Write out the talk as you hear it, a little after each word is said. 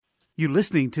You're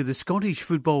listening to the Scottish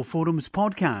Football Forums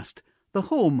podcast, the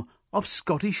home of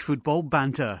Scottish football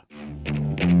banter.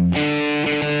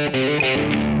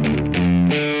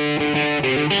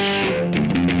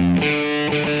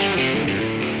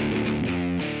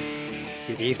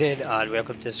 Good evening and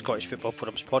welcome to the Scottish Football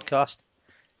Forums podcast.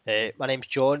 My name's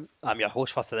John, I'm your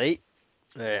host for tonight.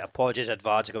 Apologies in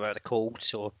advance, I got out of the cold,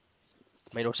 so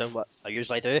it might not sound what I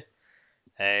usually do.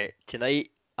 Tonight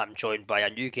I'm joined by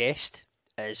a new guest,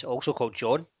 is also called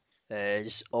John,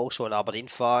 is also an Aberdeen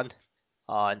fan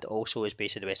and also is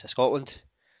based in the west of Scotland.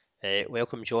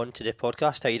 Welcome John to the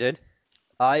podcast, how you doing?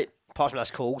 Aye, apart from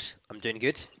this cold, I'm doing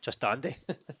good, just dandy.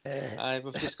 Aye,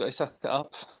 we've just got to suck it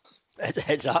up.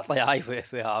 Exactly, aye,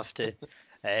 we have to.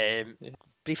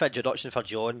 Brief introduction for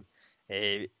John.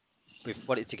 We've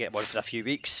wanted to get him on for a few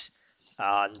weeks,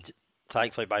 and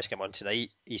thankfully managed to get him on tonight.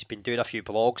 He's been doing a few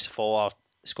blogs for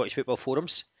Scottish Football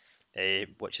Forums,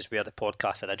 which is where the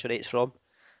podcast originates from.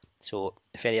 So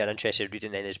if any are interested in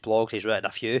reading any of his blogs, he's written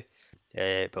a few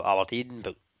about Aberdeen,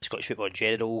 about Scottish football in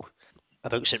general,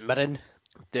 about St Mirren.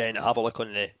 Then have a look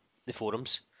on the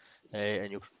forums,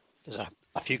 and there's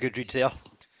a few good reads there.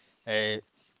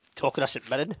 Talking of St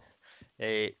Mirren,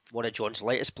 one of John's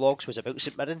latest blogs was about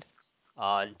St Mirren,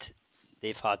 and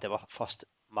they've had their first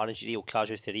managerial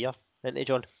casualty year, didn't they,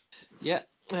 John? Yeah,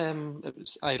 it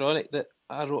was ironic that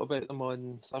I wrote about them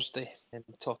on Thursday,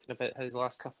 talking about how the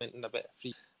last cup went in a bit of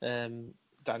free.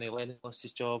 Danny Lennon lost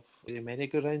his job with a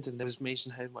merry-go-round, and there was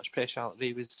mention how much pressure Alex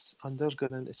Rae was under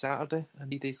going into Saturday, and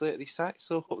 3 days later he's sacked.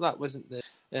 So I hope that wasn't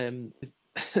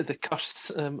the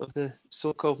curse of the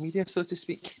so-called media, so to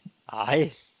speak.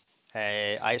 Aye,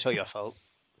 it's all your fault,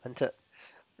 isn't it?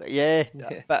 But yeah, a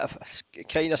bit of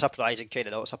kind of surprising, kind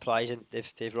of not surprising. They've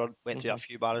went through a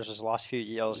few managers the last few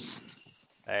years.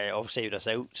 Obviously,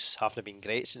 results haven't been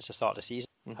great since the start of the season.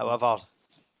 However,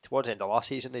 towards the end of last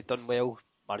season, they'd done well,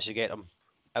 managed to get them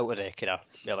out of the kind of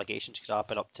relegation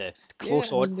scrapping up to close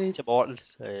to Morton,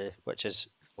 which is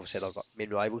obviously their main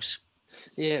rivals.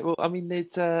 Yeah, well, I mean,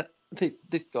 they'd got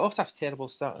off to a terrible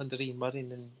start under Ian Murray,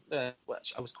 and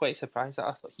which I was quite surprised at.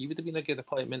 I thought he would have been a good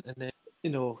appointment, and then, he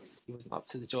wasn't up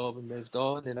to the job and moved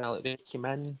on, and Alex Rae came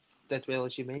in, did well,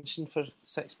 as you mentioned, for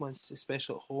 6 months,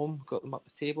 especially at home, got them up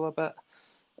the table a bit,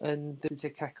 and they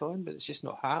did kick on, but it's just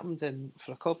not happened. And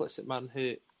for a club like St Mirren,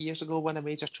 who years ago won a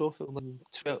major trophy,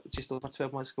 just over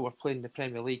 12 months ago were playing in the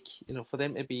Premier League, for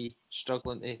them to be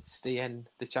struggling to stay in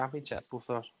the Championship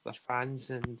for their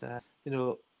fans, and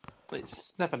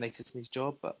it's never nice to his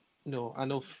job, but I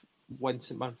know one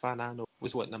St Mirren fan I know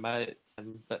was wanting him out,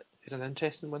 but it's an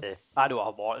interesting one. I know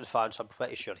I'm a Morton fan, so I'm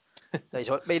pretty sure you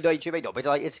might not be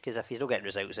delighted, because if he's not getting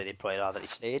results, then he'd probably rather he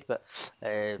stayed. But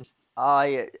it's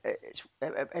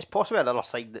possibly another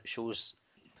sign that shows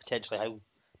potentially how,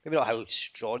 maybe not how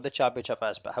strong the Championship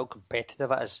is, but how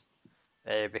competitive it is,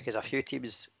 because a few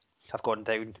teams have gone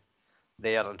down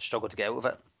there and struggled to get out of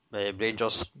it.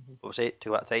 Rangers, obviously,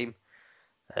 2 at a time.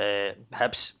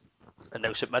 Hibs and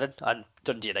now St Mirren, and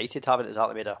Dundee United haven't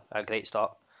exactly made a great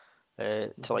start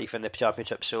to life in the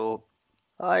Championship. So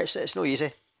it's no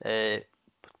easy. I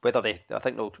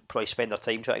think they'll probably spend their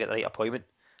time trying to get the right appointment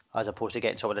as opposed to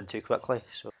getting someone in too quickly.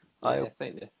 So I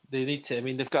think they need to. I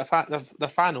mean, they've got they're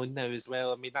fan owned now as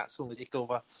well. I mean, that's only take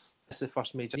over. It's the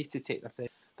first major. They need to take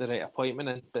the right appointment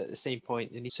in, but at the same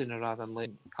point, they need sooner rather than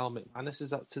later. Al McManus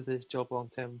is up to the job long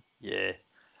term. Yeah.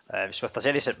 So if there's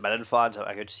any St Mirren fans with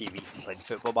a good CV for playing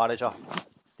Football Manager,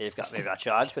 they've got maybe a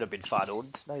chance, but have been fan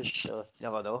owned now, so you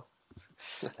never know.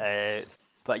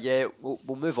 But yeah,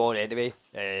 we'll move on anyway,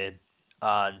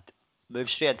 and move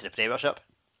straight into the Premiership,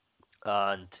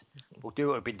 and we'll do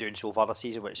what we've been doing so far this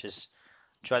season, which is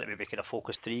trying to maybe kind of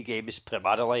focus 3 games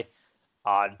primarily,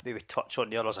 and maybe touch on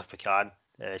the others if we can.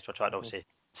 So we're trying to obviously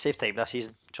save time this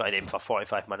season, try to aim for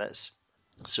 45 minutes.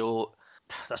 So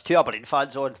there's 2 Aberdeen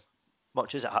fans on.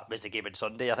 Much as it was the game on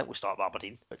Sunday, I think we'll start with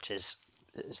Aberdeen, which is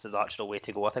the natural way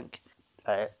to go, I think.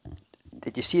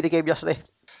 Did you see the game yesterday?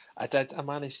 I did. I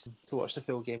managed to watch the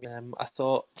full game. I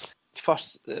thought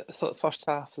the first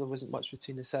half there wasn't much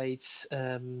between the sides,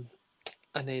 and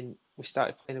then we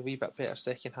started playing a wee bit better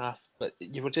second half. But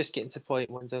you were just getting to the point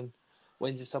wondering,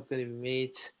 when's the sub going to be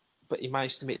made? But he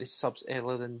managed to make the subs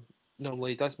earlier than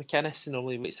normally he does. McInnes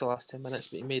normally waits the last 10 minutes,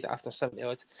 but he made it after 70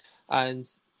 odd, and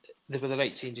they were the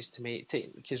right changes to make,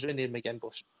 because Rooney and McGinn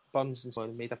both Burns and so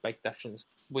on made a big difference.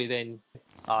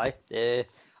 Aye,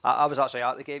 I was actually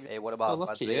at the game, one of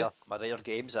my rare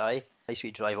games. Aye, nice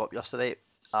wee drive up yesterday,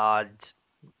 and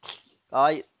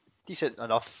aye, decent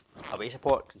enough away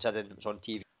support considering it was on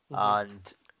TV.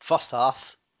 And first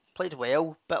half played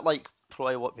well, bit like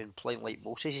probably what we've been playing like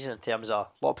most of the season in terms of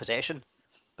a lot of possession,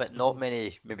 but not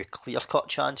many maybe clear-cut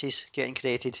chances getting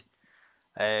created.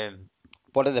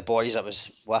 One of the boys that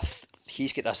was with,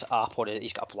 he's got this app on it,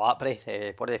 he's got a BlackBerry,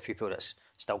 one of the few people that's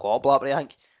still got a BlackBerry, I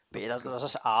think, but there's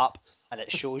this app and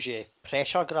it shows you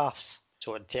pressure graphs,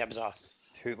 so in terms of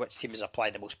which team is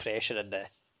applying the most pressure in the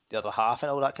other half and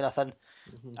all that kind of thing.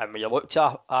 And when you looked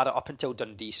at it up until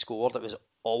Dundee scored, it was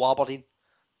all Aberdeen.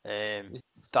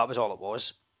 That was all it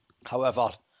was. However,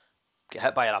 get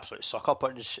hit by an absolute sucker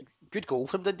punch. Good goal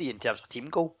from Dundee in terms of team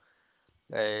goal.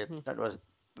 That was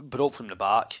broke from the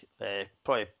back.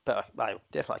 Probably a bit of,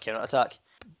 definitely a counter attack.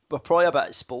 We're probably a bit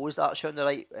exposed actually on the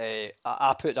right.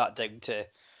 I put that down to,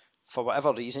 for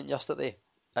whatever reason yesterday,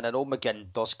 and I know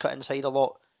McGinn does cut inside a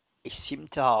lot. He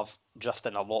seemed to have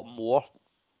drifting a lot more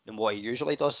than what he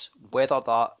usually does. Whether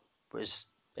that was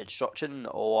instruction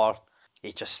or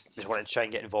he just was wanting to try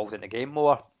and get involved in the game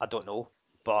more, I don't know.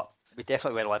 But we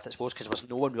definitely went left exposed because there was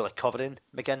no one really covering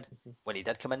McGinn when he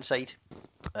did come inside.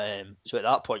 So at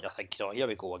that point, I think, here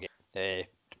we go again.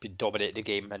 We dominated the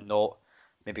game and not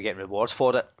maybe getting rewards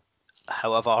for it.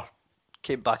 However,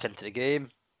 came back into the game,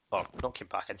 or not came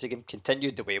back into the game,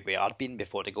 continued the way we had been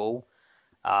before the goal,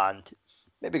 and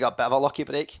maybe got a bit of a lucky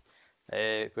break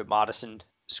with Madison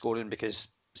scoring, because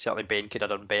certainly Ben could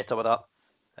have done better with that.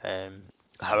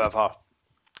 However,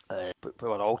 we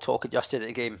were all talking yesterday at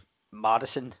the game.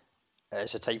 Madison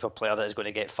is the type of player that is going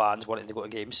to get fans wanting to go to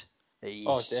games.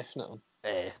 He's, definitely.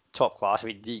 Top class. I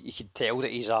mean, you can tell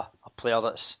that he's a player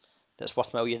that's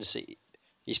worth millions.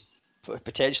 He's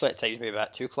potentially at times maybe a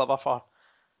bit too clever for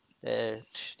the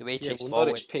way he takes the ball.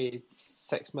 Norwich paid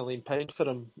 £6 million for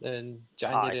him in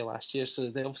January last year, so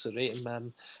they obviously rate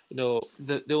him.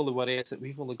 The only worry is that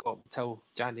we've only got until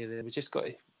January. We just got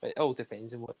to. It all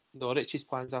depends on what Norwich's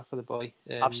plans are for the boy.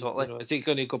 Absolutely. Is he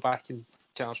going to go back and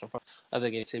challenge for other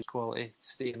games of quality,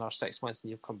 stay in our 6 months, and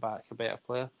you'll come back a better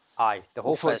player? Aye, the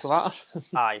hope is the latter.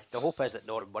 the hope is that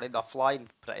Northern winning. They're flying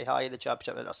pretty high in the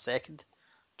championship. They're second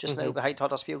just now behind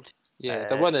Huddersfield. Yeah,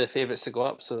 they're one of the favourites to go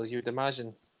up, so you would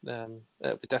imagine it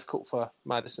would be difficult for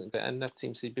Madison to get in their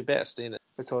team, so he'd be better staying at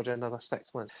Victoria another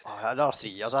 6 months. Another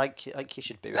 3 years, I think he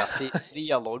should be with a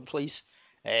 3-year loan, please.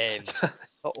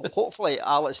 Hopefully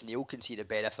Alex Neil can see the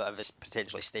benefit of his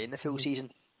potentially staying the full season.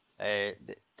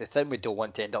 The thing we don't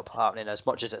want to end up happening, as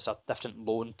much as it's a different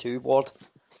loan to Ward,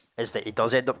 is that he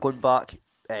does end up going back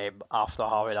after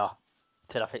having a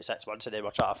terrific 6 months, and then we're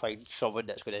trying to find someone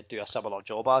that's going to do a similar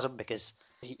job as him, because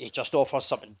he just offers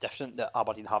something different that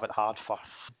Aberdeen haven't had for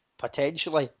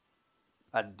potentially.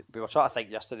 And we were trying to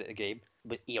think yesterday at the game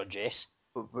with Ian Jess.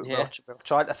 We were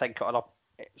trying to think of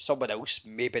someone else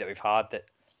maybe that we've had that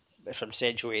from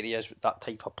central areas with that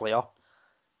type of player,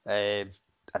 and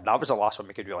that was the last one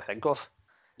we could really think of.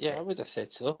 Yeah, I would have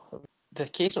said so. The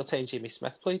occasional time Jamie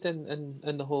Smith played in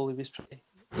the hole, he was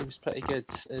pretty good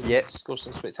and scored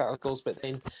some spectacular goals, but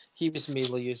then he was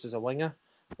mainly used as a winger,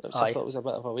 which I thought was a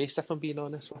bit of a waste, if I'm being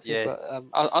honest with you. But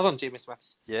other than Jamie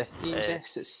Smith's, Ian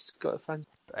Jess, it's got a fan.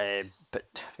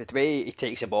 But the way he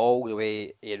takes the ball, the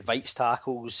way he invites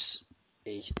tackles,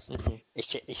 he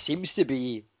seems to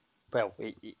be, well,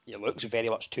 he looks very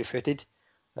much two-footed.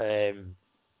 I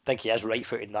think he is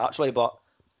right-footed naturally, but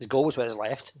his goal was with his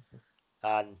left,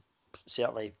 and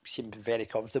certainly seemed very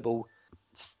comfortable.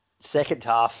 Second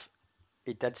half,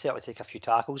 he did certainly take a few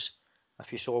tackles, a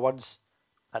few sore ones,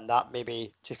 and that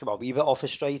maybe took him a wee bit off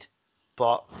his stride,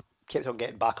 but kept on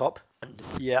getting back up. And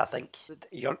I think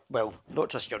not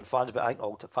just young fans, but I think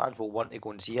all the fans will want to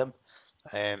go and see him.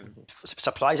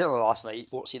 Surprisingly, last night,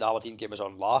 the Aberdeen game was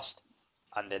on last,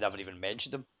 and they never even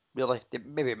mentioned him. Really, they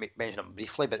maybe mentioned him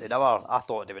briefly, but they never. I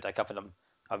thought they would have given him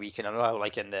a week in a row,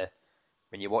 like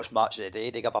when you watch Match of the Day,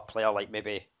 they give a player like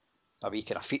maybe a week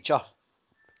in a feature.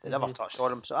 They never touched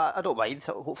on him, so I don't mind.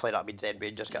 Hopefully that means then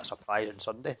Rangers get a surprise on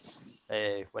Sunday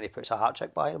when he puts a hat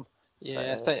trick by him.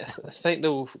 Yeah, I think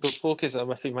they'll focus on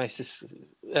him if he manages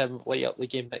to light up the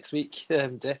game next week,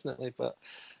 definitely. But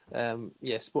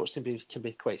sports can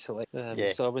be quite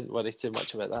selective, so I wouldn't worry too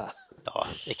much about that. No,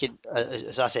 it can,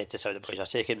 as I said to some of the boys, I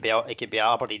say it can be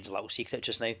Aberdeen's little secret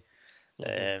just now.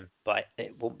 But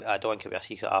it won't. I don't think it'll be a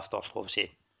secret after,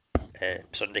 obviously,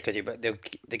 Sunday, because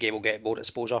the game will get more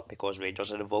exposure because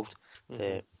Rangers are involved,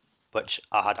 which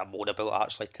I had a moan about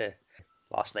actually to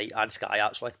last night, and Sky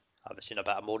actually. I was doing a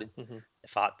bit of moaning. The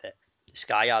fact that the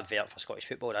Sky advert for Scottish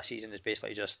football this season is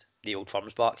basically just the Old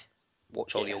Firm's back.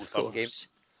 Watch all the Old Firm games.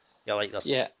 You're like, there's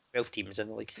Yeah. 12 teams in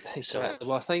the league. Exactly.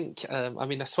 Well, I think,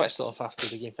 I switched it off after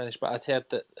the game finished, but I'd heard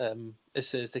that as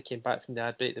soon as they came back from the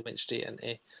ad break, they went straight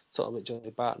into talking about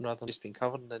Johnny Barton rather than just being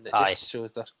covered, and it just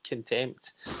shows their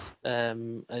contempt.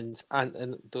 And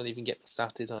don't even get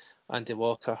started on Andy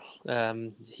Walker.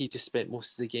 He just spent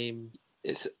most of the game.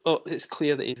 It's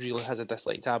clear that he really has a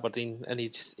dislike to Aberdeen, and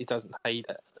he doesn't hide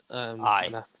it. And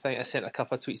I think I sent a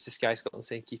couple of tweets to Sky Scotland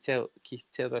saying, "Can you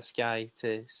tell this guy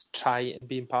to try and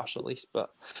be impartial at least?" But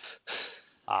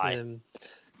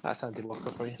that's Andy Walker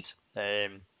for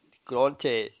you. Go on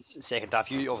to the second half.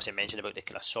 You obviously mentioned about the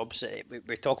kind of subs.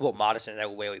 We talk about Madison and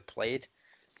how well he played,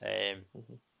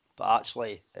 but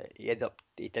actually he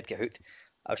did get hooked.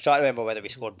 I was trying to remember whether he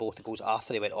scored both the goals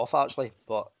after he went off actually,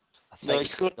 but I think he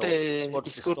scored.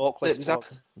 Stockley scored.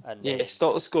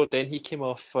 Stockley scored. Then he came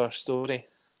off for Story.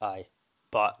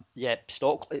 But yeah,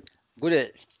 Stockley.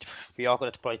 We are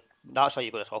going to probably. That's how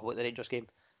you're going to talk about the Rangers game.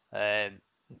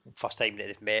 First time that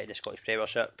they've met in the Scottish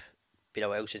Premiership. Been a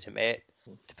while since they met.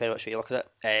 Depending on which way you look at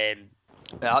it.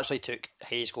 It actually took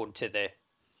Hayes going to the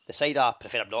side I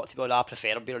prefer him not to be on. I prefer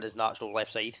him being on his natural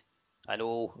left side. I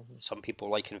know some people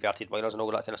like inverted wingers and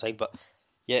all that kind of side, but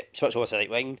yeah, switch over to the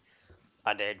right wing.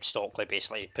 And then Stockley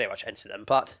basically pretty much instant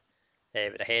impact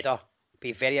with the header.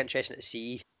 Be very interesting to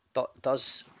see.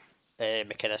 Does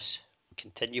McInnes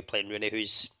continue playing Rooney,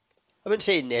 who's, I wouldn't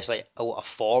say necessarily out of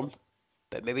form,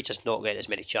 but maybe just not getting as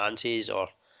many chances, or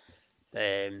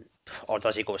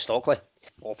does he go with Stockley,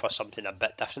 offer something a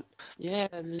bit different? Yeah,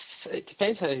 it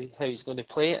depends how he's going to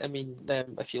play it. I mean,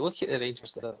 if you look at the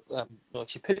Rangers,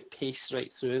 if you put pace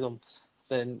right through them,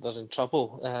 then they're in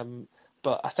trouble.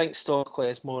 But I think Stockley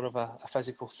is more of a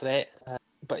physical threat.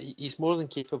 But he's more than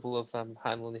capable of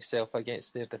handling himself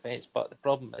against their defence. But the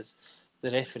problem is the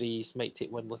referees might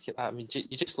take one look at that. I mean,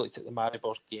 you just looked at the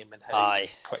Maribor game and how he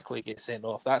quickly gets sent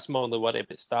off. That's more the worry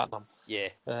about starting him. Yeah.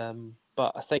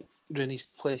 But I think Rooney's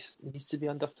place needs to be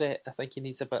under threat. I think he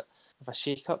needs a bit of a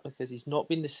shake-up because he's not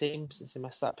been the same since he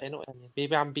missed that penalty. I mean,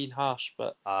 maybe I'm being harsh,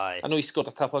 but I know he scored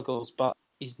a couple of goals, but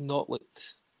he's not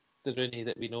looked the Rooney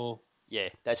that we know. Yeah,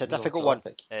 that's a difficult one.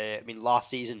 I mean,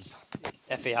 last season,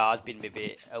 if he had been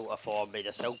maybe out of form, he'd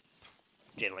have still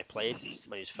generally played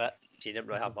when he was fit. So he didn't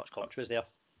really have much controversy there.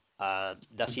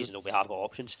 This season, we have got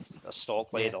options. There's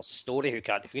Stockley, there's Story, who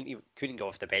couldn't go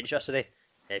off the bench yesterday.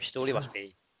 Story must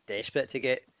be desperate to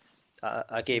get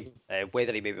a game.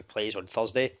 Whether he maybe plays on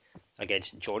Thursday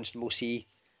against St Johnstone, we'll see.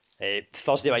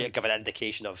 Thursday might give an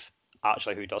indication of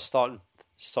actually who does start on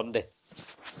Sunday.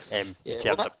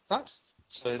 That's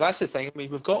the thing. I mean,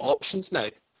 we've got options now.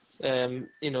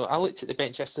 I looked at the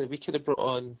bench yesterday. We could have brought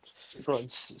on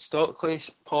Stockley,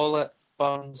 Pollitt,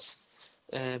 Burns,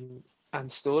 and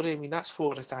Story. I mean, that's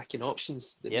 4 attacking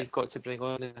options that we've got to bring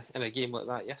on in a game like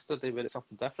that yesterday, where it's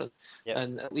something different. Yep.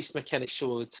 And at least McInnes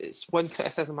showed. It's one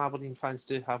criticism Aberdeen fans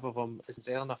do have of him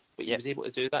isn't well enough, but he was able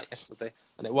to do that yesterday,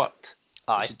 and it worked.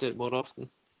 We should do it more often.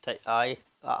 I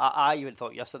even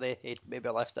thought yesterday he'd maybe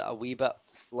left it a wee bit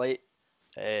late.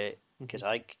 Because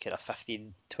I think kind of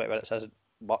 15-20 minutes isn't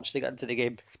much to get into the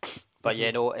game. But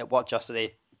it worked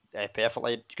yesterday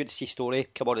perfectly. It's good to see Story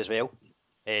come on as well,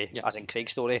 as in Craig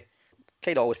Story.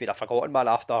 Kind of always been a forgotten man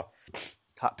after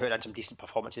putting in some decent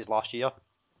performances last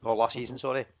season,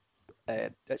 sorry.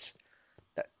 It's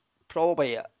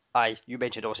probably, you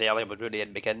mentioned obviously earlier with Rooney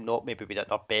and McGinn, not maybe we did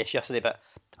our best yesterday, but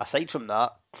aside from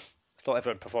that, I thought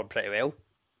everyone performed pretty well.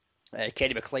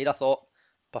 Kenny McLean, I thought,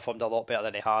 performed a lot better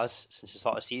than he has since the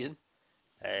start of the season.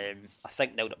 I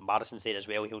think now that Madison's there as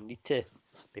well, he'll need to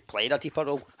be playing a deeper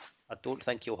role. I don't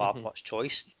think he'll have much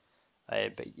choice.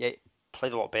 But yeah,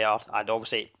 played a lot better, and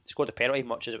obviously scored a penalty,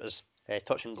 much as it was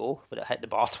touch and go, but it hit the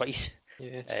bar twice.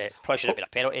 Probably should have been a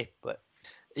penalty, but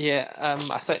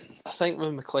I think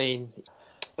with McLean,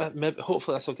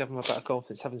 hopefully this will give him a bit of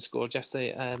confidence having scored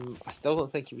yesterday. I still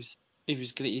don't think he was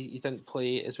great. He didn't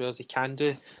play as well as he can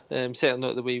do. Certainly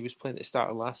not the way he was playing at the start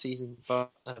of last season.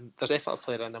 But there's definitely a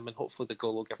player in him, and hopefully the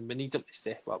goal will give him. We need him to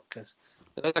step up because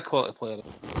there is a quality player.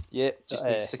 Yeah, just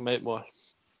needs to come out more.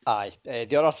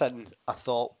 The other thing I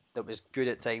thought that was good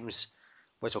at times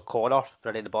was O'Connor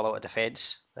running the ball out of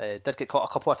defence. Did get caught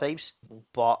a couple of times,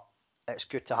 but it's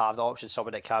good to have the option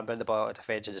someone that can bring the ball out of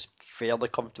defence and is fairly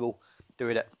comfortable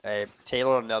doing it.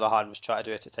 Taylor, on the other hand, was trying to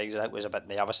do it at times. I think was a bit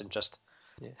nervous and just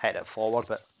hit it forward.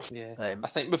 But I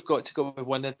think we've got to go with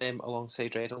one of them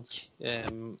alongside Reynolds,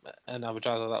 and I would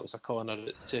rather that was O'Connor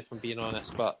at the two, if I'm being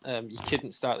honest. But you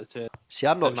couldn't start the two. See,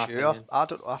 I'm not sure. Opinion. I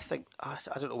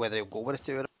don't know whether he'll go with the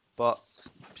two, but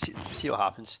see what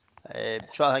happens.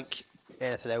 Try to think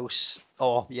anything else.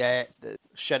 Oh yeah,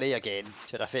 Shinnie again,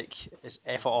 terrific. His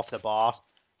effort off the bar,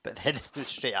 but then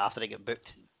straight after he got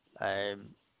booked.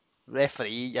 Referee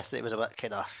yesterday was a bit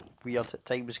kind of weird at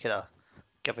times, kind of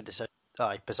giving decision.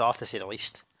 Bizarre to say the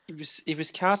least. He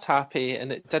was card happy,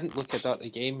 and it didn't look a dirty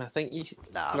game. I think he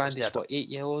brandished 8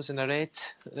 yellows and a red.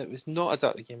 It was not a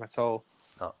dirty game at all.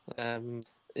 No.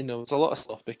 There was a lot of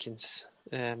soft bookings.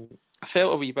 I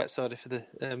felt a wee bit sorry for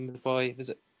the boy. Was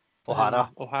it O'Hara?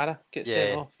 O'Hara gets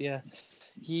sent off. Yeah,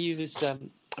 he was.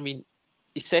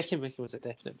 His second booking was a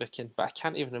definite booking, but I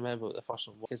can't even remember what the first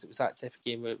one was because it was that type of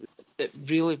game where it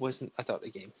really wasn't a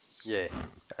dirty game. Yeah.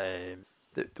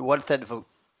 The one thing for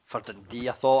Dundee,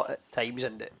 I thought at times,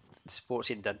 and the sports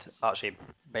scene did actually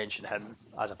mention him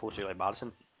as opposed to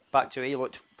Madison. Back to he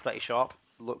looked pretty sharp.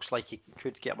 Looks like he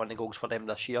could get one of the goals for them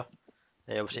this year.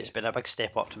 Obviously, it's been a big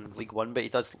step up from League One, but he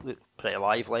does look pretty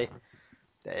lively.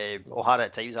 O'Hara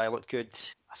at times, I looked good.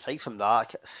 Aside from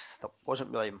that, there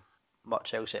wasn't really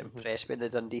much else that impressed me in the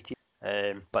Dundee team.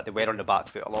 But they were on the back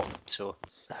foot a lot. So,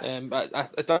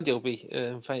 but Dundee will be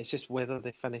fine. It's just whether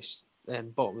they finish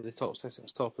bottom of the top six or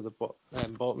top of the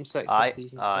bottom six this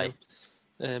season.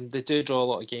 They do draw a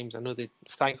lot of games. I know they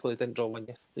thankfully didn't draw one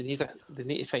yet. They need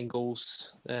to find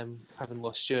goals. Having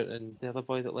lost Stewart and the other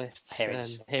boy that left,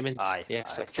 Hemmings.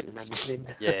 Yes, I couldn't remember his name.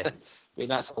 Yeah, I mean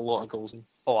that's a lot of goals.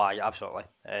 Absolutely.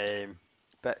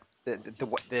 But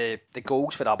the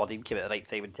goals for Aberdeen came at the right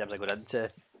time in terms of going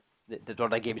into the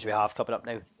run of games we have coming up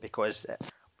now, because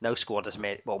now scored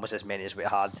almost as many as we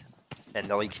had in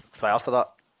the league prior to that.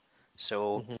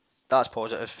 So that's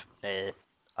positive.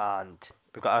 And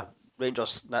we've got a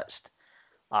Rangers next,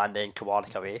 and then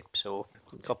Kilmarnock away. So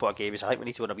a couple of games. I think we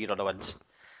need to win a wee run of wins.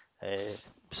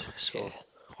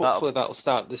 Hopefully that'll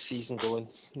start the season going.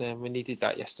 We needed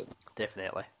that yesterday.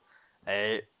 Definitely.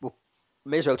 We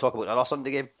may as well talk about another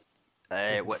Sunday game,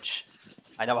 which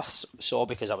I never saw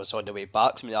because I was on the way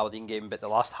back from the Aberdeen game, but the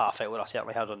last half hour I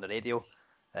certainly heard on the radio.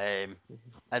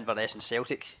 Inverness and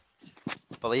Celtic.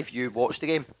 I believe you watched the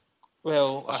game.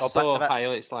 Well, I saw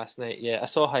highlights last night. Yeah, I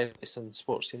saw highlights on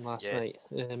Sports Scene last night.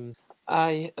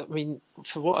 I mean,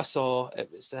 for what I saw, it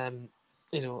was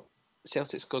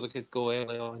Celtic scored a good goal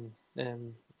early on,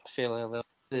 fairly early.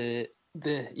 The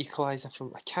equaliser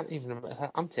from I can't even remember.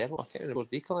 I'm terrible. I can't remember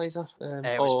the equaliser.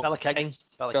 It was Billy King.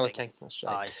 Billy King. That's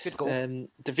right. Aye, good goal.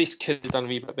 De Vries could have done a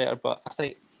wee bit better, but I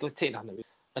think they'll take that away.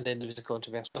 And then there was a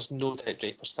controversy. There's no doubt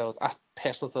Draper's fouled. I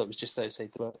personally thought it was just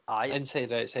outside the box.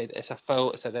 Inside or outside, it's a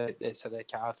foul. It's a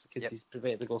red card because he's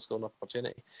prevented the goal scoring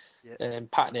opportunity.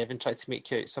 Pat Nevin tried to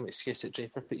make out some excuse that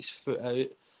Draper put his foot out,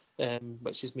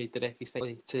 which has made the referee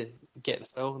think to get the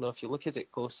foul. Now, if you look at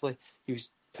it closely, he was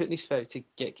putting his foot out to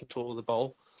get control of the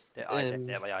ball.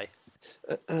 Definitely.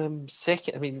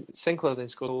 Second, I mean, Sinclair then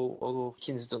scored, although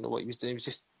Keynes don't know what he was doing.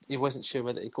 He wasn't sure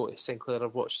whether to go to Sinclair or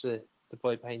watch the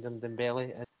boy behind him,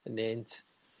 Dembele, and in the end,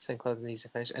 Sinclair didn't easy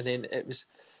finish. And then it was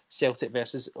Celtic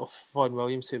versus Vaughan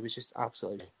Williams, who was just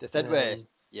absolutely. The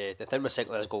thing with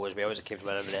Sinclair's goal as well is it came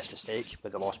from an Inverness mistake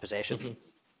with the lost possession.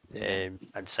 And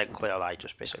Sinclair, I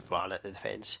just basically ran at the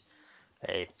defence.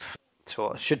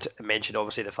 So I should mention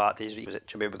obviously the fact he's was it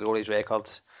Jermaine McGrory's record.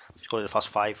 He's scored in the first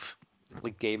 5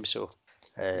 league games. So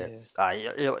we've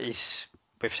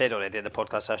said already in the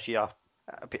podcast this year.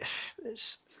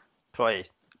 It's probably.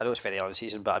 I know it's very early in the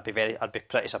season, but I'd be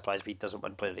pretty surprised if he doesn't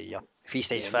win Player of the Year. If he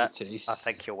stays fit, I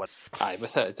think he'll win. Aye,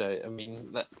 without a doubt. I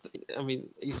mean,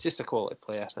 he's just a quality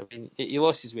player. I mean, he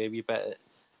lost his way a wee bit at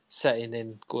City and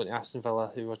then going to Aston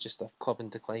Villa, who were just a club in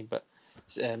decline. But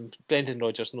Brendan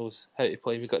Rodgers knows how to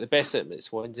play. We got the best out of him at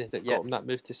Swansea that got him that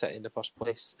move to City in the first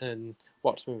place, and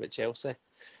worked move at Chelsea.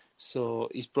 So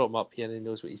he's brought him up here and he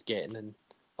knows what he's getting. And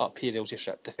up here, he'll just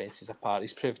rip defences apart.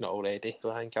 He's proven it already. So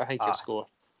I think he'll score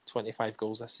 25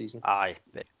 goals this season.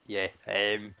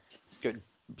 Good.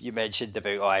 You mentioned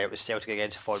about it was Celtic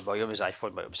against Vaughan Williams.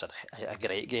 Vaughan Williams had a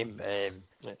great game.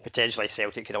 Potentially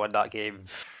Celtic could have won that game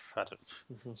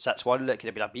 6-1. It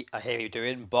could have been a heavy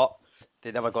doing, but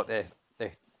they never got the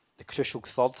crucial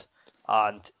third.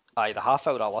 And the half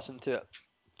hour I listened to it,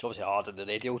 it's obviously hard on the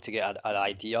radio to get an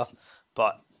idea,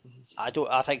 but I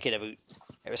think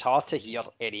it was hard to hear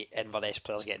any Inverness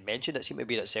players getting mentioned. It seemed to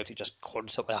be that Celtic just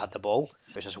constantly had the ball.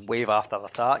 It was just wave after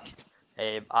attack.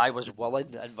 I was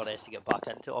willing Inverness to get back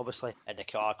into it, obviously, in the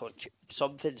car, going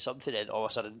something, and all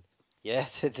of a sudden,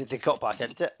 they got back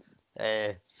into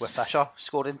it with Fisher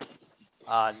scoring,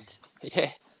 and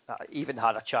even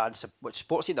had a chance, which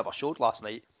Sportsy never showed last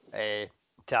night, to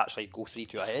actually go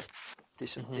 3-2 ahead.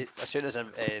 As soon as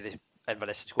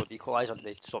Inverness scored the equaliser,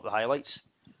 they stopped the highlights.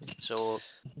 So,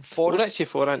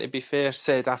 Foran, to be fair,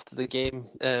 said after the game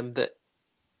that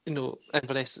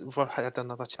Inverness had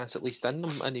another chance at least in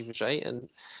them, and he was right. And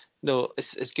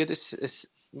it's as good as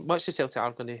much as Celtic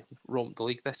are going to roam the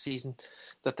league this season,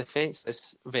 their defence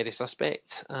is very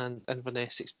suspect, and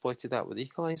Inverness exploited that with the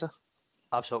equaliser.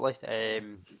 Absolutely.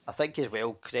 I think as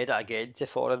well, credit again to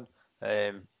Foran.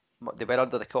 They were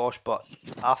under the cosh, but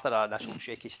after an initial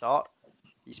shaky start,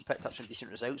 he's picked up some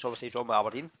decent results. Obviously, drawn with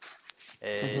Aberdeen,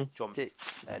 and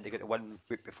they got the win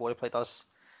week before he played us.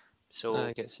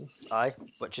 So,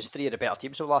 which is 3 of the better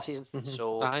teams of last season.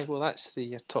 So, well, that's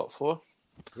the top 4.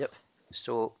 Yep.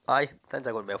 So, things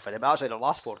are going well for them. Actually, their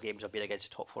last 4 games have been against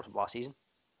the top 4 from last season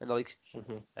in the league.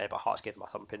 But Hearts gave them a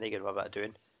thumping. They gave them a bit of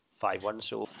doing. 5-1.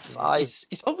 So,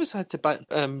 he's always had to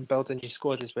build a new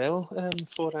squad as well.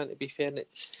 Foran, to be fair, and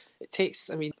it takes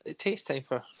time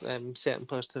for certain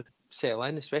players to settle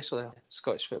in, especially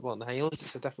Scottish football in the Highlands.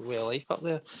 It's a different way of life up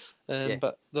there.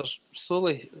 But they're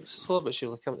slowly but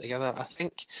surely coming together. I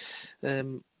think. I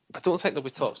don't think they'll be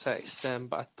top 6,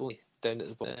 but I don't down at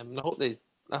the bottom. And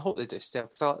I hope they do stay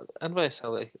up. Inverness is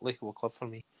a likeable club for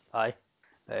me.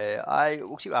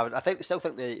 We'll see what happens. I still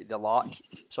think they lack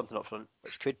something up front,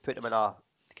 which could put them in a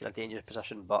kind of dangerous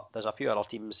position. But there's a few other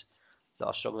teams that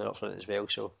are struggling up front as well.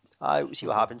 So we'll see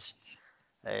what happens.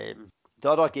 The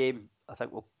other game I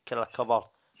think we'll kind of cover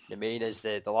the main is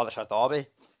the Lanarkshire derby,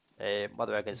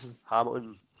 Motherwell against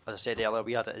Hamilton. As I said earlier,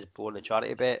 we had it as blowing the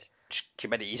charity bet, which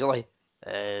came in easily.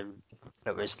 It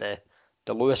was the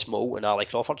Lewis Moult and Ali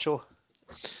Crawford show.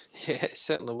 Yeah, it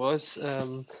certainly was.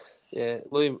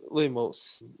 Louis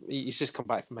Moult's he's just come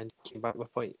back from India, came back with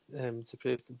a point to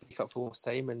prove to make up for lost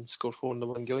time and score 4 in the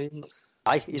one game.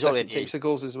 He's already types of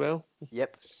goals as well.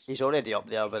 Yep, he's already up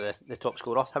there with the top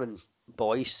scorer. Him and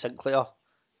Boyce Sinclair.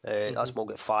 That's Moult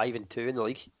got 5 and 2 in the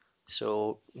league.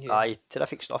 So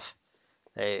terrific stuff.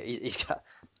 He's got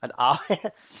an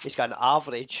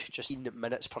average just 18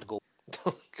 minutes per goal.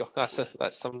 Oh God,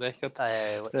 that's some record.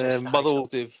 Motherwell will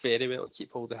do very well to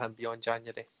keep hold of him beyond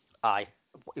January.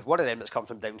 One of them that's come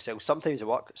from down south. Sometimes they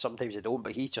work, sometimes they don't,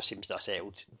 but he just seems to have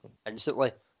settled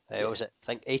instantly. What was it? I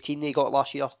think 18 he got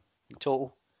last year in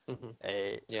total.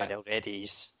 And already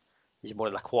he's more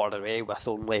than a quarter of the way with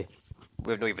only,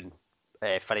 we've not even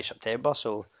finished September,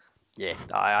 so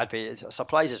I'd be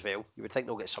surprised as well. You would think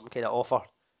they'll get some kind of offer.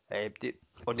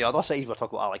 On the other side, we're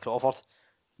talking about Ali Crawford.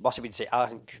 Must have been saying, I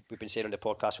think we've been saying on the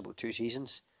podcast about 2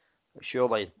 seasons.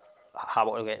 Surely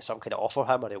Hamilton will get some kind of offer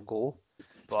him or he'll go,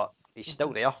 but he's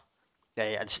still there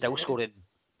and still scoring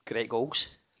great goals.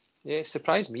 Yeah, it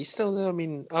surprised me still there. I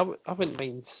mean, I wouldn't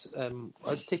mind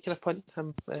us taking a punt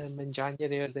on him in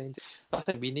January or the end. I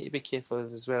think we need to be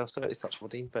careful as well. Sorry to touch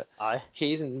Aberdeen, but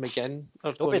Hayes and McGinn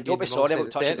are don't be sorry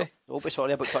about touching. Don't be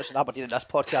sorry about touching Aberdeen in this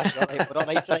podcast. We're all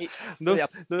right tonight. No,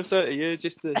 sorry to you,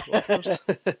 just the listeners.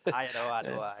 I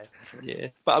know. Yeah,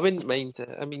 but I wouldn't mind.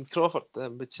 I mean, Crawford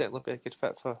would certainly be a good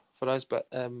fit for us, but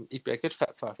he'd be a good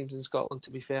fit for teams in Scotland.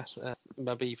 To be fair,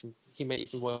 maybe he might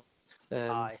even work.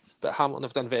 But Hamilton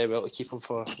have done very well to keep him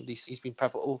for these. He's been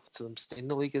pivotal to them staying in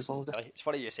the league as long as. It's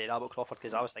funny you say that about Crawford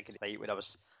because I was thinking when I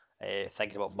was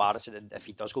thinking about Morrison, and if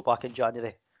he does go back in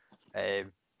January,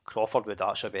 Crawford would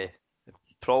actually be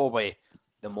probably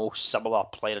the most similar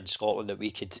player in Scotland that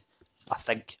we could, I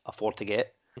think, afford to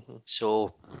get.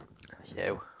 So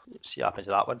we'll see what happens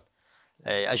to that one.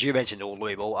 As you mentioned,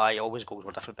 Louis Moult, always goals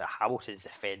were different, but Hamilton's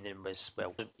defending was,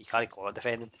 well, you can't call it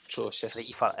defending.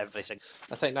 Atrocious. For every single.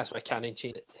 I think that's why Canning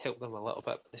change helped them a little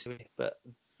bit this way, but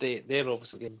they're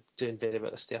obviously doing very well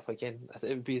to stay up again. It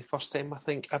would be the first time, I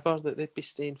think, ever that they'd be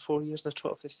staying 4 years in the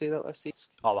trot if they stayed up this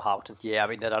season. Hamilton, I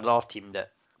mean, they're another team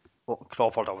that,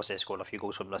 Crawford obviously has scored a few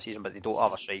goals from this season, but they don't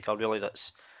have a striker really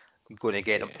that's going to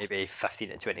get them maybe 15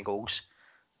 to 20 goals.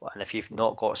 And if you've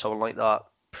not got someone like that,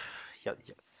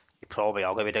 you probably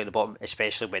are going to be down the bottom,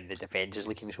 especially when the defence is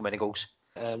leaking so many goals.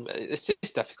 It's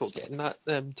just difficult getting that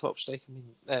top strike.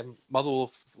 I mean, Motherwell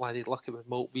have landed lucky with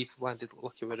Moult, we've landed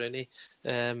lucky with Rooney.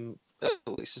 It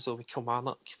looks as though with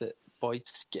Kilmarnock that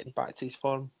Boyd's getting back to his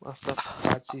form after a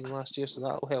bad season last year, so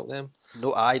that'll help them.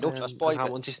 Not just Boyd.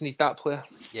 Hamilton just need that player.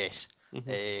 Yes.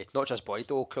 Not just Boyd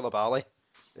though, Koulibaly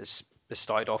has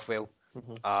started off well.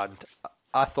 And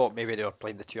I thought maybe they were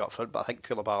playing the 2 up front, but I think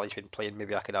Koulibaly's been playing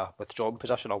maybe like in a withdrawn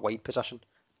position or wide position.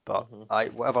 But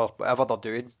whatever they're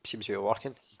doing seems to be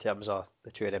working in terms of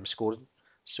the 2 of them scoring.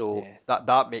 So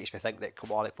that makes me think that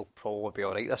Kilmarnock will probably be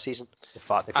alright this season. The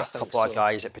fact they've got a couple of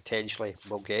guys that potentially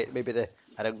will get maybe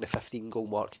around the 15 goal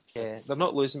mark. Yeah, they're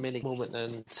not losing many at the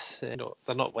moment, and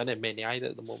they're not winning many either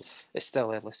at the moment. It's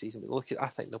still early season, but I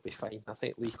think they'll be fine. I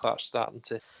think Lee Clark's starting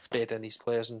to bed in these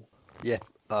players. And yeah,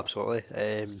 absolutely.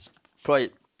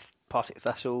 Probably Partick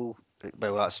Thistle,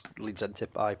 well, that leads into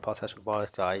Partick Thistle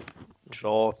Mark.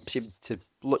 Draw seemed to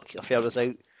look a fair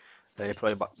result.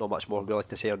 Probably not much more really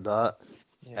to say on that.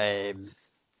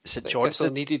 St Thistle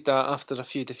Johnstone. needed that after a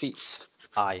few defeats.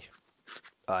 Aye.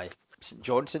 St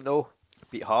Johnstone though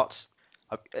beat Hearts.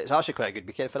 It's actually quite a good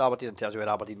weekend for Aberdeen in terms of where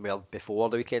Aberdeen were before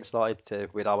the weekend started to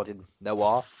where Aberdeen now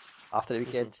are after the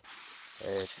weekend.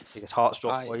 Because Hearts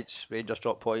dropped points, Rangers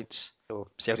dropped points, so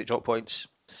Celtic dropped points.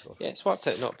 So. Yeah, it's worked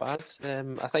out not bad.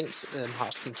 I think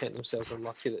Hearts can count themselves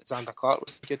unlucky that Xander Clark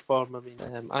was in good form. I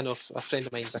mean, I know a friend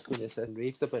of mine, Aquinas, and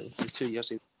raved about him for 2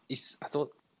 years.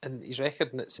 And his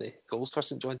record and it's goals for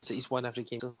St John's. He's won every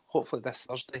game. So hopefully this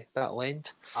Thursday that'll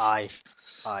end. Aye.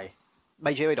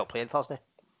 Mike Jamie not playing Thursday.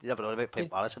 You never know about playing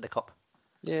Barnes in the cup.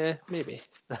 Yeah, maybe.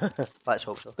 Let's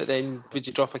hope so. But then, would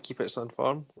you drop a keeper that's on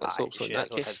form? Let's hope so in that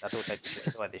case. I don't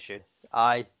think they should.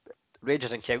 Aye,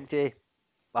 Rangers and County,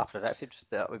 I predicted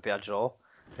that would be a draw.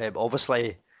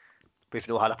 Obviously, we've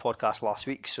not had a podcast last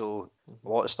week, so a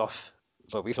lot of stuff,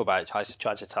 but we've not had a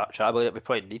chance to chat about it. We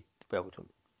probably we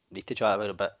don't need to chat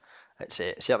about it, but it's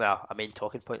certainly a main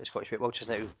talking point in Scottish football just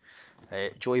now.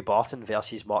 Joey Barton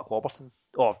versus Mark Warburton,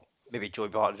 or maybe Joey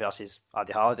Barton versus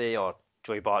Andy Halliday, or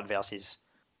Joey Barton versus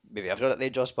maybe everyone at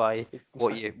Rangers by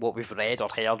what we've read or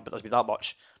heard, but there's been that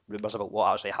much rumours about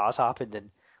what actually has happened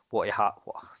and what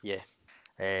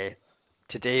he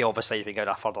today obviously he's been given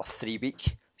a further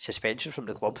 3-week suspension from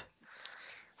the club,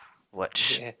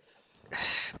 which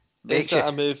is that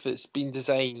a move that's been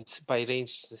designed by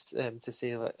Rangers to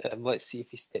say let's see if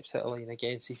he steps out of line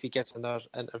again, see if he gets another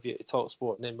interview to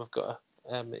TalkSport, and then we've got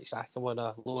to sack him on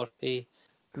a lower pay.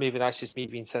 Maybe that's just me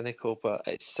being cynical, but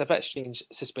it's a bit strange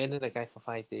suspending a guy for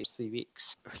 5 days, 3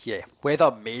 weeks. Yeah, whether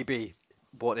maybe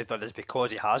what they've done is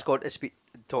because he has gone to speak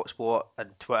in TalkSport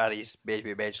and Twitter, he's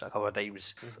maybe mentioned a couple of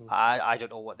times. I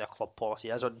don't know what their club policy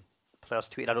is on players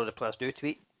tweeting. I know the players do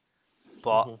tweet,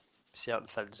 but certain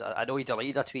things. I know he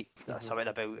deleted a tweet something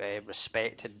about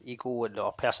respect and ego and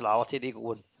or personality and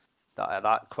ego, and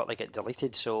that quickly get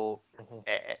deleted. So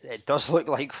it does look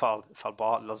like for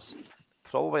Barton there's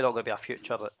probably not going to be a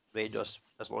future at Rangers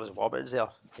as long as Warburton's there.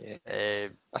 Yeah.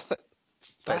 I think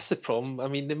that's the problem. I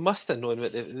mean, they must have known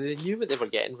they knew what they were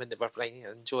getting when they were bringing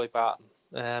in Joey Barton.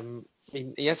 I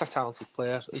mean, he is a talented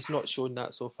player. He's not shown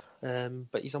that so far.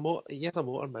 But he is a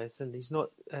motor mouth, and he's not.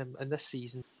 In this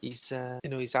season, he's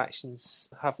his actions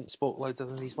haven't spoke louder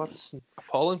than his words.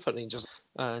 Appalling for Rangers,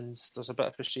 and there's a bit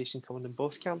of frustration coming in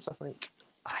both camps, I think.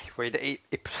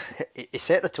 He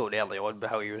set the tone early on about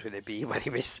how he was going to be when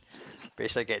he was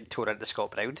basically getting torn into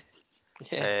Scott Brown.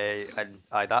 Yeah. And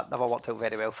that never worked out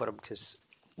very well for him because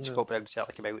Scott Brown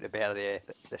certainly came out to better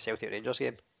the Celtic Rangers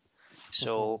game.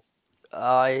 So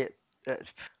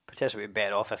potentially been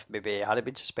better off if maybe he hadn't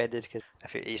been suspended because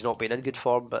if he's not been in good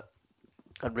form. But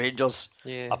and Rangers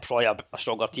are probably a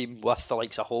stronger team with the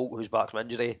likes of Holt, who's back from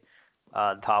injury,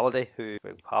 and Halliday, who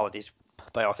Halliday's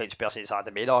by all accounts person he's had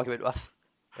the main argument with.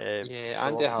 Andy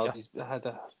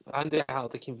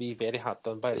Halliday can be very hard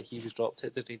done by. He was dropped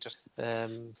at the Rangers.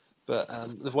 But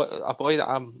a boy that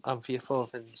I'm fearful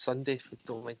of in Sunday, if we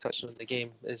don't mind touching on the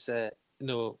game, is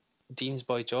Dean's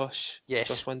boy Josh. Yes.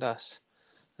 Josh Windass.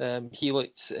 He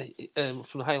looked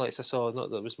from the highlights I saw. Not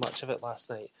that there was much of it last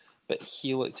night, but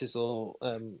he looked as though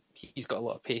he's got a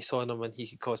lot of pace on him and he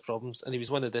could cause problems. And he was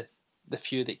one of the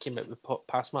few that came out with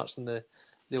pass marks in the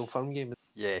Old Firm game.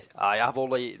 Yeah, I've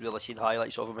only really seen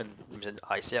highlights of him, and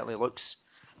he certainly looks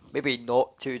maybe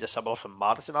not too dissimilar from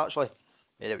Madison actually.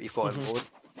 That we've got him going.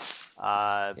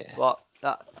 But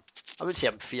I wouldn't say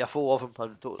I'm fearful of him.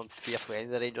 I'm fearful of any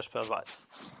of the Rangers players, but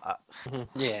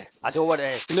I don't want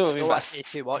to say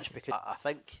too much because I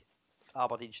think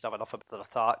Aberdeen should have enough of their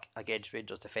attack against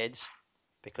Rangers' defence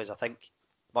because I think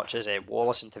much as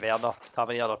Wallace and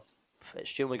Tavernier are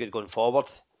extremely good going forward,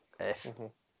 if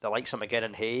the likes of McGinn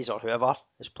and Hayes or whoever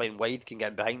is playing wide can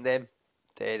get behind them,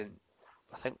 then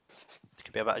I think there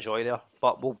could be a bit of joy there.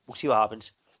 But we'll see what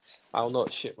happens. I'll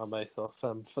not shoot my mouth off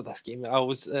for this game. I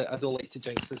don't like to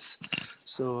jinx this,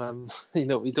 so we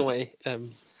don't want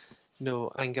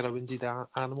to anger a wounded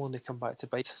animal and they come back to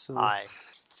bite. So I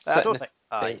don't think.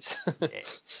 I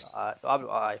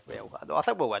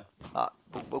think we'll win.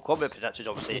 We'll come with predictions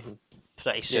obviously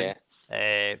pretty soon.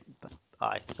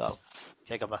 That'll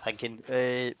kick up my thinking.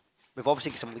 We've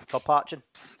obviously got some League Cup action.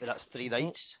 So that's 3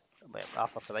 nights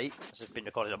after tonight. This has been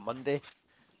recorded on Monday.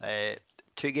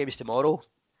 2 games tomorrow.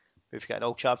 We've got an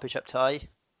all championship tie,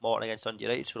 Morton against Dundee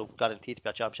United, so we're guaranteed to be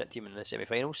a championship team in the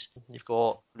semi-finals. You've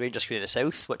got Rangers Queen of the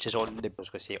South, which is on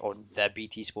the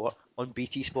BT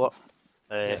Sport,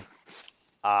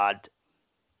 and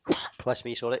plus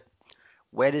me, sorry.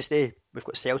 Wednesday we've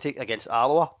got Celtic against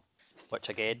Alloa, which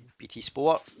again BT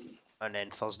Sport, and then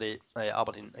Thursday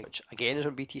Aberdeen, which again is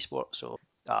on BT Sport. So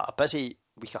a busy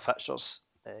week of fixtures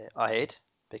ahead.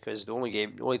 because the only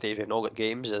day we've not got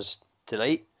games is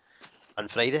tonight and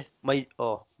Friday. Mind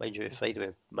you, Friday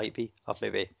might be. I've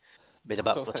maybe made a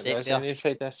bit of a mistake there's there. any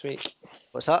Friday this week.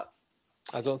 What's that?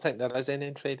 I don't think there is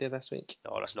any Friday this week.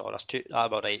 No, that's not. That's two.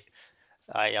 I'm all right.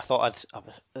 I thought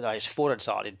it's 4 on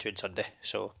Saturday and 2 on Sunday.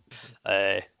 So,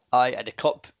 in the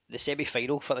cup, the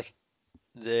semi-final for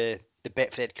the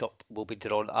Betfred Cup will be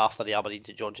drawn after the Aberdeen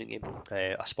St Johnstone game.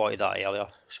 I spotted that earlier,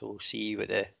 so we'll see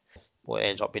what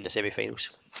ends up being the semi-finals.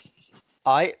 It's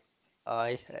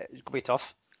going to be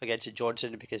tough against St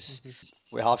Johnstone because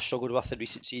we have struggled with in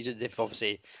recent seasons. They've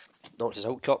obviously knocked us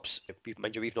out cups. We've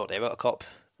knocked them out of cup.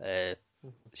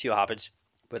 See what happens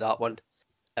with that one.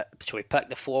 Shall we pick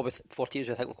the four teams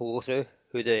we think we'll go through?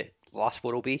 Who the last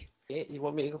four will be? Yeah, you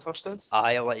want me to go first then?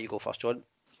 I'll let you go first, John.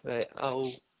 Right,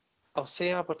 I'll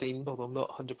say Aberdeen, although I'm not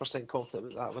 100% confident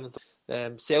with that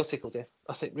one. Celtic will do.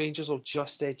 I think Rangers will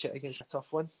just edge it against a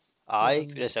tough one.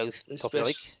 Queen of South, top of the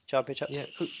league championship. Yeah,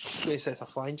 Queen of South are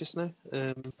flying just now.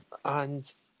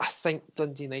 And I think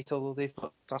Dundee United, although they've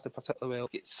started particularly well,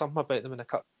 get something about them in a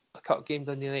cup game.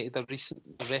 Dundee United, their recent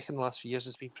reckon the last few years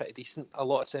has been pretty decent. A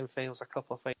lot of semi-finals, a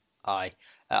couple of finals.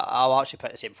 I'll actually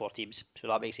pick the same four teams, so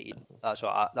that makes it easy.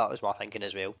 That was my thinking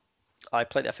as well.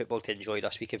 Plenty of football to enjoy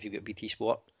this week if you've got BT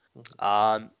Sport.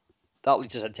 That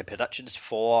leads us into predictions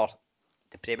for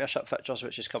the Premiership fixtures,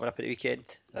 which is coming up at the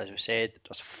weekend. As we said,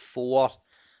 there's 4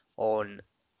 on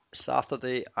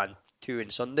Saturday and 2 on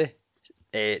Sunday.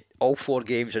 All 4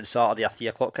 games on Saturday are 3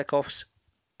 o'clock kickoffs.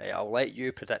 I'll let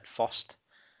you predict first,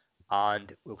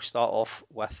 and we'll start off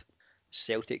with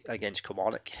Celtic against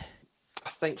Kilmarnock. I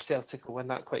think Celtic will win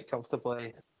that quite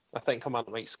comfortably. I think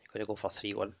Kilmarnock might. Going to go for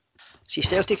 3-1. See,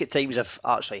 Celtic at times have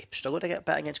actually struggled to get a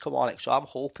bit against Kilmarnock, so I'm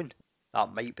hoping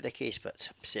that might be the case. But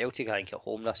Celtic, I think, at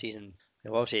home this season,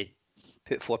 they'll obviously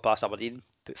put 4 past Aberdeen,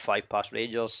 put 5 past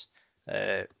Rangers.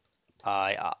 I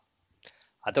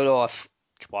don't know if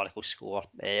Kilmarnock will score.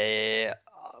 I'm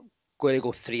going to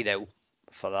go 3-0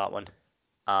 for that one.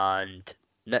 And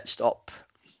next up,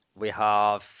 we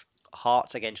have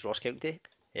Hearts against Ross County.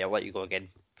 I'll let you go again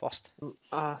first.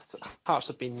 Hearts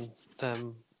have been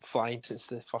flying since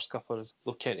the first couple of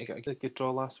Low County got a good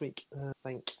draw last week. I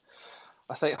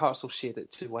think Hearts will shade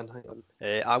it 2-1.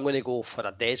 I'm going to go for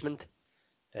a Desmond.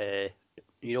 You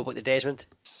know about the Desmond?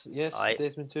 Yes,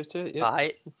 Desmond Tutu. Yeah.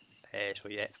 Aye. So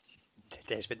yeah,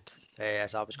 Desmond,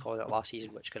 as I was calling it last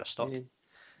season, which could have stuck.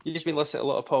 You've been listening to a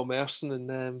lot of Paul Merson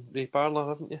and Ray Barlow,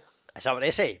 haven't you? Is that what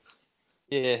they say?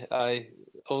 Yeah,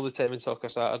 all the time in Soccer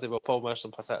Saturday, well, Paul Merson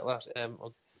in particular.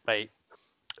 Right.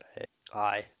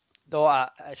 Aye. No,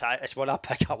 it's one I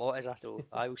pick a lot, is I though.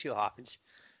 I will see what happens.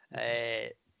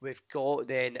 We've got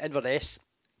then Inverness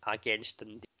against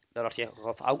Dundee.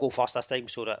 I'll go first this time,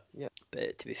 so that. Yeah.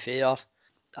 But to be fair,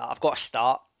 I've got a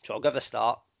start, so I'll give the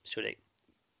start so that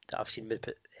I've seen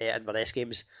Inverness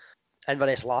games.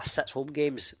 Inverness last 6 home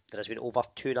games, there has been over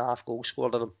 2.5 goals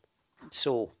scored in them.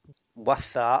 So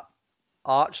with that,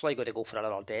 I'm actually going to go for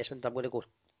another Desmond. I'm going to go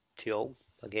 2-0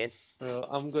 again.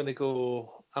 I'm going to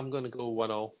go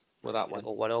 1-0 with that one.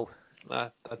 Go 1-0.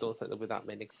 I don't think there'll be that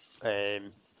many.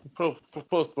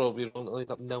 Probably only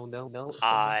up 0-0.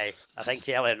 I think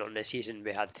earlier on in the season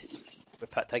we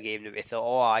picked a game that we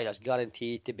thought, there's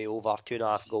guaranteed to be over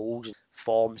 2.5 goals.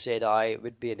 Form said it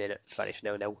would be, and then it finished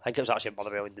 0-0. I think it was actually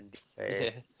Motherwell and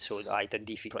Dundee. So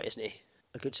Dundee feet isn't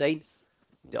a good sign.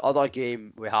 The other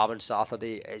game we have on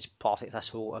Saturday is Partick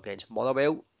Thistle against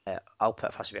Motherwell. I'll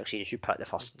pick first of all, seeing as you pick the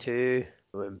first 2.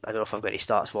 I don't know if I've got any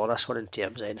stats for this one in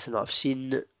terms of anything that I've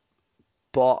seen,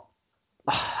 but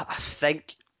I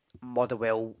think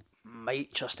Motherwell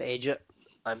might just edge it.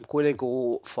 I'm going to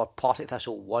go for Partick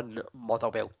Thistle 1,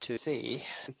 Motherwell 2.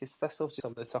 Because Thistle's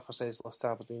some of the tougher sides lost to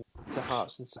Aberdeen to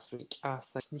Hearts since this week. I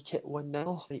think sneak it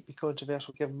 1-0. Might be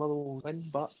controversial given Motherwell win,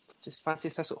 but just fancy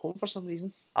Thistle at home for some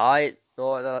reason.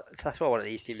 No, Thistle one of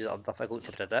these teams that are difficult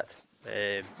to predict.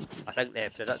 I think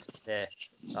they're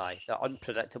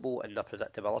unpredictable in their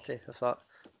predictability, if that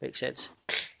makes sense.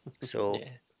 So,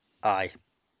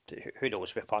 who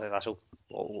knows with Partick Thistle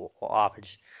what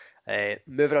happens.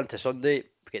 Moving on to Sunday,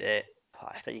 we get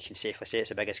I think you can safely say it's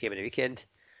the biggest game of the weekend.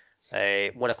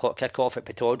 1 o'clock kick-off at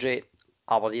Pittodrie,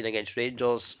 Aberdeen against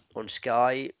Rangers on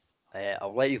Sky.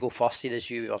 I'll let you go first, seeing as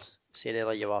you were saying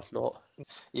earlier you are not.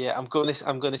 Yeah, I'm going to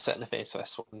sit in the fence for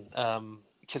this one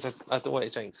because I don't want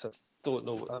to jinx it. Don't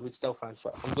know. I would still fancy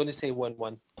it. I'm going to say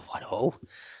 1-1. 1-0.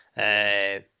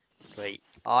 Right.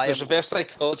 There's reverse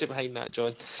psychology behind that,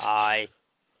 John.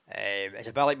 It's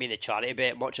a bit like me in the charity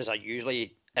bet, much as I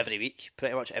usually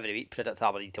pretty much every week predict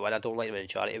Aberdeen to win. I don't like them in the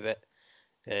charity bet.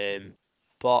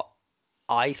 But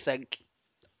I think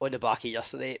on the back of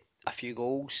yesterday, a few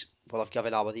goals will have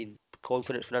given Aberdeen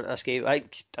confidence for into this game. I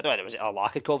don't know whether it was a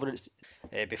lack of confidence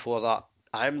before that.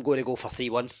 I'm going to go for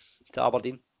 3-1 to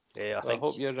Aberdeen. I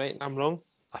hope you're right and I'm wrong.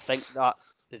 I think that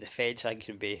the defence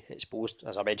can be exposed,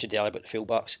 as I mentioned earlier about the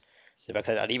fullbacks. The big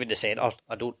thing, and even the centre,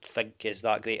 I don't think is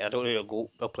that great. I don't know who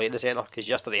will play in the centre because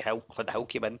yesterday Clint Hill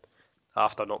came in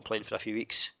after not playing for a few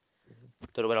weeks.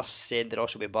 Don't know whether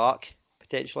Senderos will be back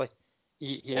potentially.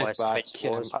 He is back.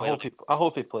 I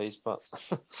hope he plays, but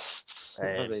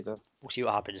we'll see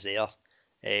what happens there.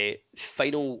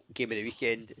 Final game of the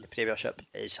weekend in the Premiership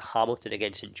is Hamilton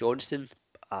against St Johnstone.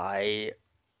 I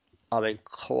am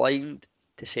inclined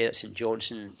to say that St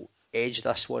Johnstone will edge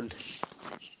this one,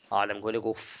 and I'm going to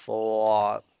go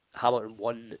for Hamilton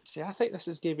 1. See, I think this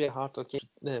is going to be a harder game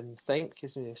than think,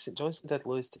 because St Johnstone did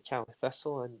lose to County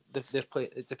Thistle, and they're playing.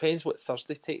 It depends what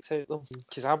Thursday takes out them,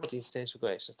 because Aberdeen's potential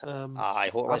got extra time. I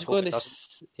hope it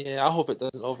doesn't. Yeah, I hope it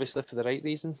doesn't, obviously for the right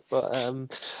reason. But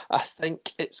I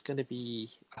think it's going to be.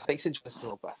 I think St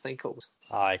Johnstone will, but I think it'll.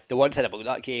 The one thing about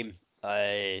that game,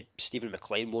 Stephen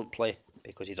McLean won't play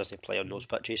because he doesn't play on those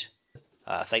pitches.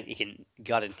 I think you can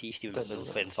guarantee Stephen McLean will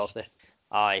play on Thursday.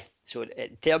 So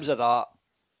in terms of that,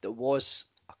 there was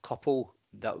a couple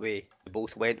that we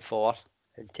both went for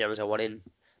in terms of winning.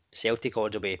 Celtic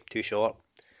odds will be too short,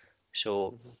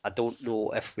 so I don't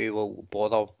know if we will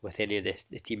bother with any of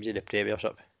the teams in the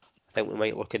Premiership. I think we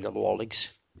might look in the lower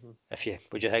leagues.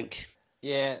 Would you think?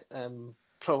 Yeah,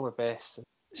 probably best.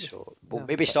 So we'll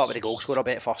maybe start with the goal scorer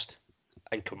bet first,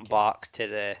 and come back to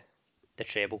the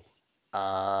treble.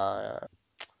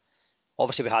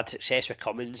 Obviously, we had success with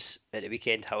Cummins at the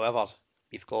weekend. However,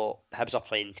 we've got Hibs are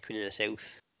playing Queen of the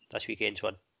South this weekend, so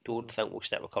I don't think we'll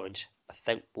stick with Cummins. I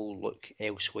think we'll look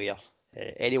elsewhere.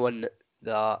 Anyone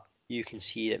that you can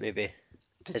see that maybe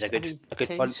is a good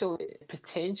one?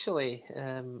 Potentially.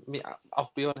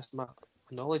 I'll be honest, my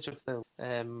knowledge of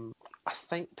them. I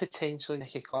think potentially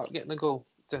Nicky Clark getting a goal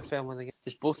to Fairland again,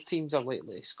 because both teams are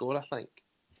likely to score. I think.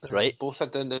 Right. Both are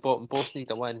down the bottom. Both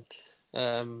need a win.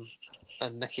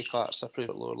 And Nicky Clark's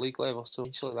approved at lower league level, so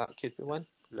potentially that could be one.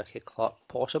 Nicky Clark,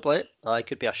 possibly. It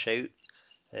could be a shout.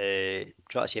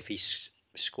 Try to see if he's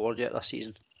scored yet this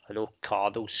season. I know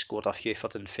Cardle's scored a few for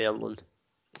Dunfermline,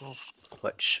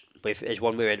 which is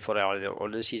one we went for earlier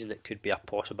on in the season. It could be a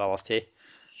possibility.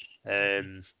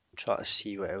 Try to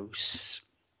see what else.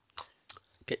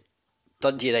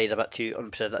 Dundee United a bit too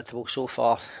unpredictable so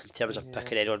far in terms of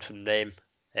picking anyone from them.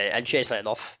 Interestingly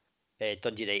enough,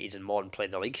 Dundee United's in Morton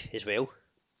playing the league as well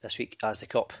this week as the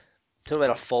cup. Don't know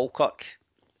whether Falkirk,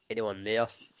 anyone there.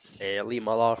 Lee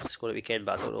Miller scored a weekend,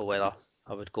 but I don't know whether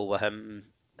I would go with him.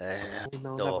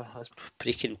 No.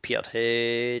 Brechin,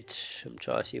 Peterhead. I'm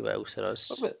trying to see what else there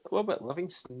is. What about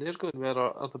Livingston? They're going where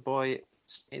are the boy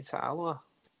Spencer Alloa?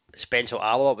 Spencer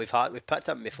Alloa, we've picked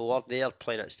him before. They're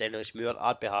playing at Stenhousemuir.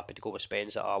 I'd be happy to go with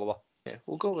Spencer Alloa. Yeah,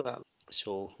 we'll go with that.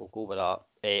 So we'll go with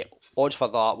that. Odds for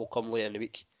that will come later in the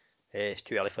week. It's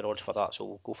too early for odds for that, so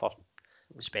we'll go for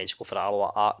Spence, go for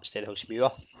Alloa at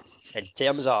Stenhousemuir. In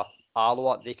terms of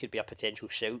Alloa, they could be a potential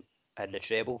shout in the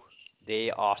treble.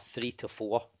 They are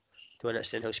 3-4 to win at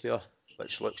Stenhousemuir,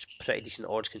 which looks pretty decent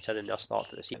odds considering their start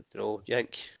to the season. Do you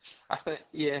think? I think,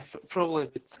 probably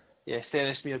would. Yeah,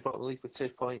 Stenhousemuir bottom league with 2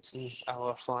 points and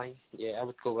Alloa flying. Yeah, I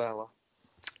would go with Alloa.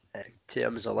 In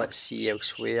terms of, let's see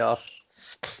elsewhere.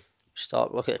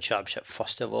 Start looking at the Championship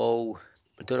first of all.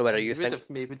 I don't know whether you think...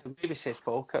 Maybe said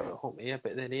Falkirk at home here,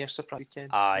 but then Ayr surprise weekend.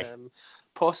 Aye.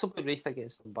 Possibly Wraith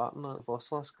against Dumbarton at the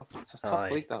Voslas Cup. It's a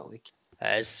tough league, that league.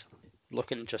 It is.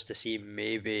 Looking just to see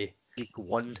maybe League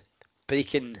One.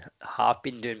 Brechin have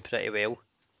been doing pretty well.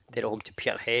 They're at home to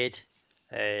Peterhead.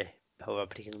 However,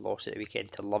 Brechin lost at the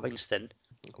weekend to Livingston.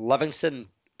 Livingston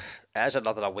is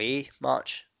another away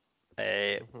match.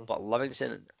 But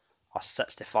Livingston are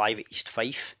 6-5 at East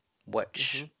Fife,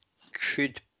 which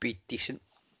could be decent.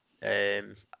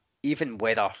 Even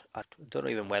whether I don't know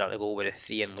even whether to go with the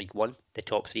three in League One, the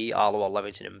top three, Alloa,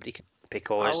 Livingston and Brechin,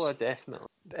 because Alloa definitely.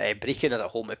 Brechin are at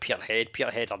home at Peterhead.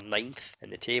 Peterhead are 9th in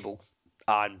the table,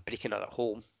 and Brechin are at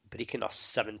home. Brechin are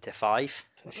 7-5.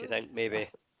 If you think maybe.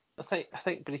 I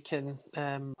think Brechin.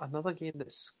 Another game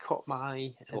that's caught my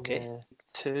eye. In,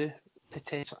 2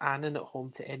 potential Annan at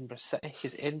home to Edinburgh City,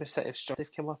 because Edinburgh City have struggled.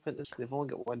 They've come up into this. They've only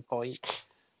got 1 point,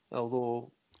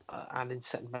 although Annan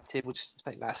sitting mid-table. Just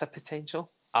think that's a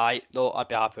potential. I'd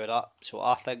be happy with that. So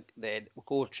I think then we'll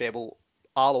go with treble.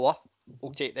 Alloa,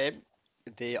 we'll take them.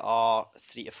 They are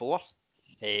 3-4.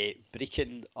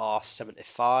 Brechin are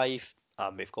 7-5,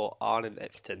 and we've got Annan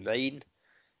at 9.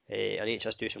 I need to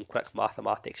just do some quick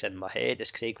mathematics in my head,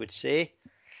 as Craig would say.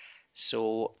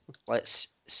 So let's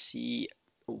see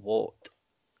what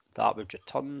that would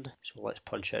return. So let's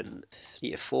punch in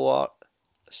 3 to 4,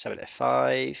 7 to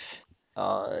 5,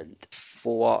 and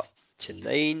 4 to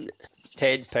 9.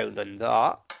 £10 on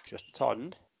that.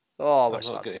 Return. Oh, what's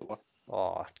I'm not that? great at work.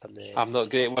 Oh, I'm not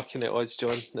great at working at odds,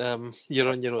 John. You're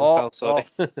on your own, pal. Sorry.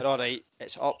 You're all right.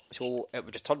 It's up, so it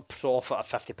would return profit of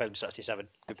 £50.67.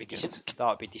 Would be decent. That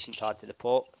would be decent to add to the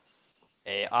pot.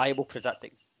 I will predict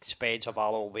that Spence or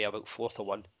Valor will be about 4 to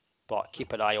 1, but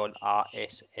keep an eye on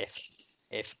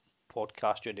RSFF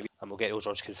podcast during the week, and we'll get those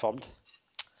odds confirmed.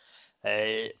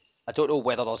 I don't know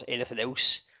whether there's anything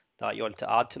else that you want to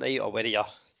add tonight, or whether you're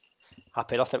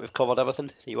happy enough that we've covered everything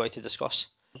that you wanted to discuss.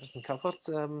 Everything covered.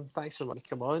 Thanks for letting me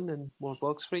come on and more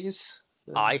blogs for you.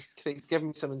 Aye. Craig's given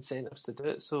me some incentives to do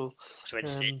it, so. Some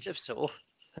incentives, so.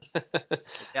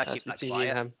 Yeah, keep that between you quiet.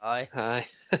 and him. Aye. Aye.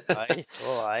 Aye.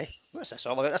 Oh, aye. What's this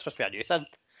all about? This must be a new thing.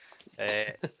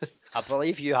 I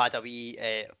believe you had a wee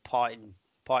parting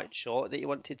shot that you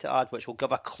wanted to add, which will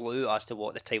give a clue as to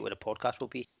what the title of the podcast will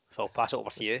be. So I'll pass it over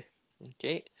to you.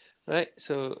 Okay. Right,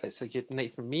 so it's a good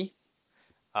night from me.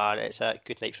 And it's a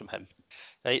good night from him.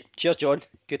 Right. Cheers, John.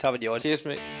 Good having you on. Cheers,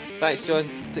 mate. Thanks, John.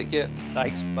 Take care.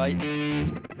 Thanks. Bye.